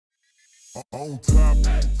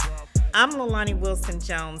I'm Lalanii Wilson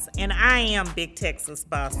Jones, and I am Big Texas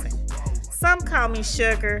Bossin. Some call me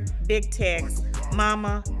Sugar, Big Tex,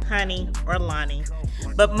 Mama, Honey, or Lonnie,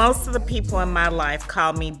 but most of the people in my life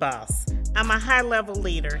call me Boss. I'm a high-level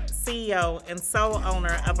leader, CEO, and sole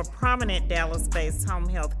owner of a prominent Dallas-based home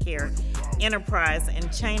health care enterprise and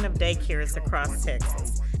chain of daycares across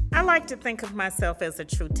Texas. I like to think of myself as a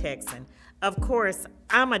true Texan. Of course,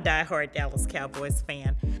 I'm a diehard Dallas Cowboys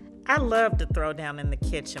fan. I love to throw down in the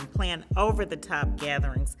kitchen, plan over-the-top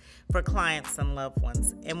gatherings for clients and loved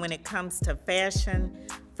ones. And when it comes to fashion,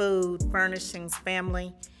 food, furnishings,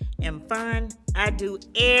 family, and fun, I do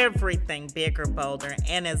everything bigger, bolder,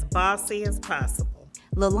 and as bossy as possible.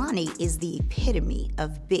 Lalanii is the epitome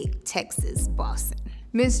of Big Texas Bossin.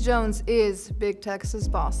 Ms. Jones is Big Texas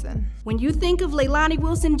Bossin. When you think of Lalanii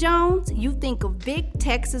Wilson Jones, you think of Big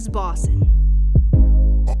Texas Bossin.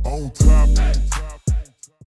 On top.